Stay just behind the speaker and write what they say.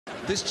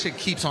This chick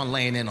keeps on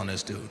laying in on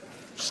this dude.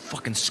 Just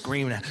fucking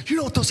screaming at him. You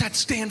know what those hats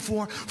stand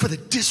for? For the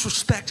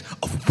disrespect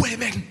of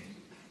women.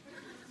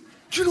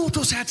 Do you know what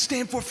those hats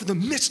stand for? For the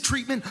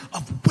mistreatment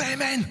of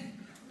women.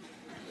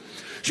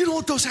 Do you know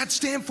what those hats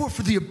stand for?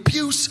 For the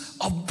abuse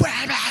of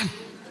women.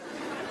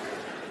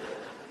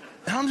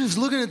 And I'm just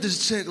looking at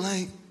this chick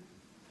like,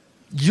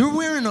 you're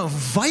wearing a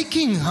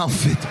Viking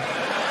outfit.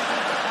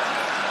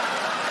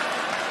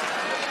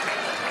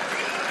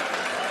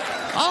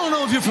 I don't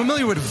know if you're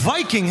familiar with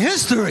Viking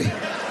history,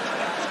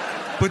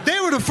 but they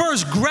were the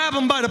first grab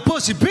them by the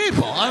pussy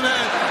people. I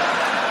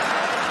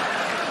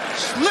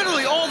mean,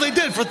 literally all they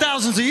did for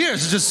thousands of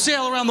years is just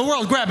sail around the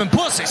world grabbing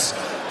pussies.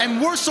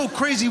 And we're so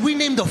crazy, we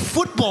named a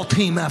football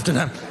team after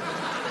them.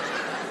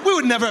 We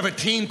would never have a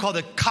team called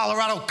the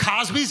Colorado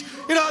Cosbys.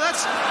 You know,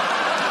 that's...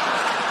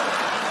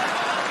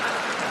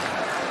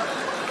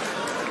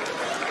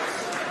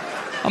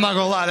 I'm not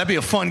gonna lie, that'd be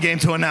a fun game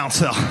to announce,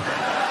 though.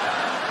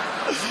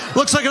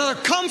 Looks like another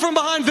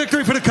come-from-behind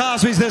victory for the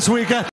Cosbys this weekend.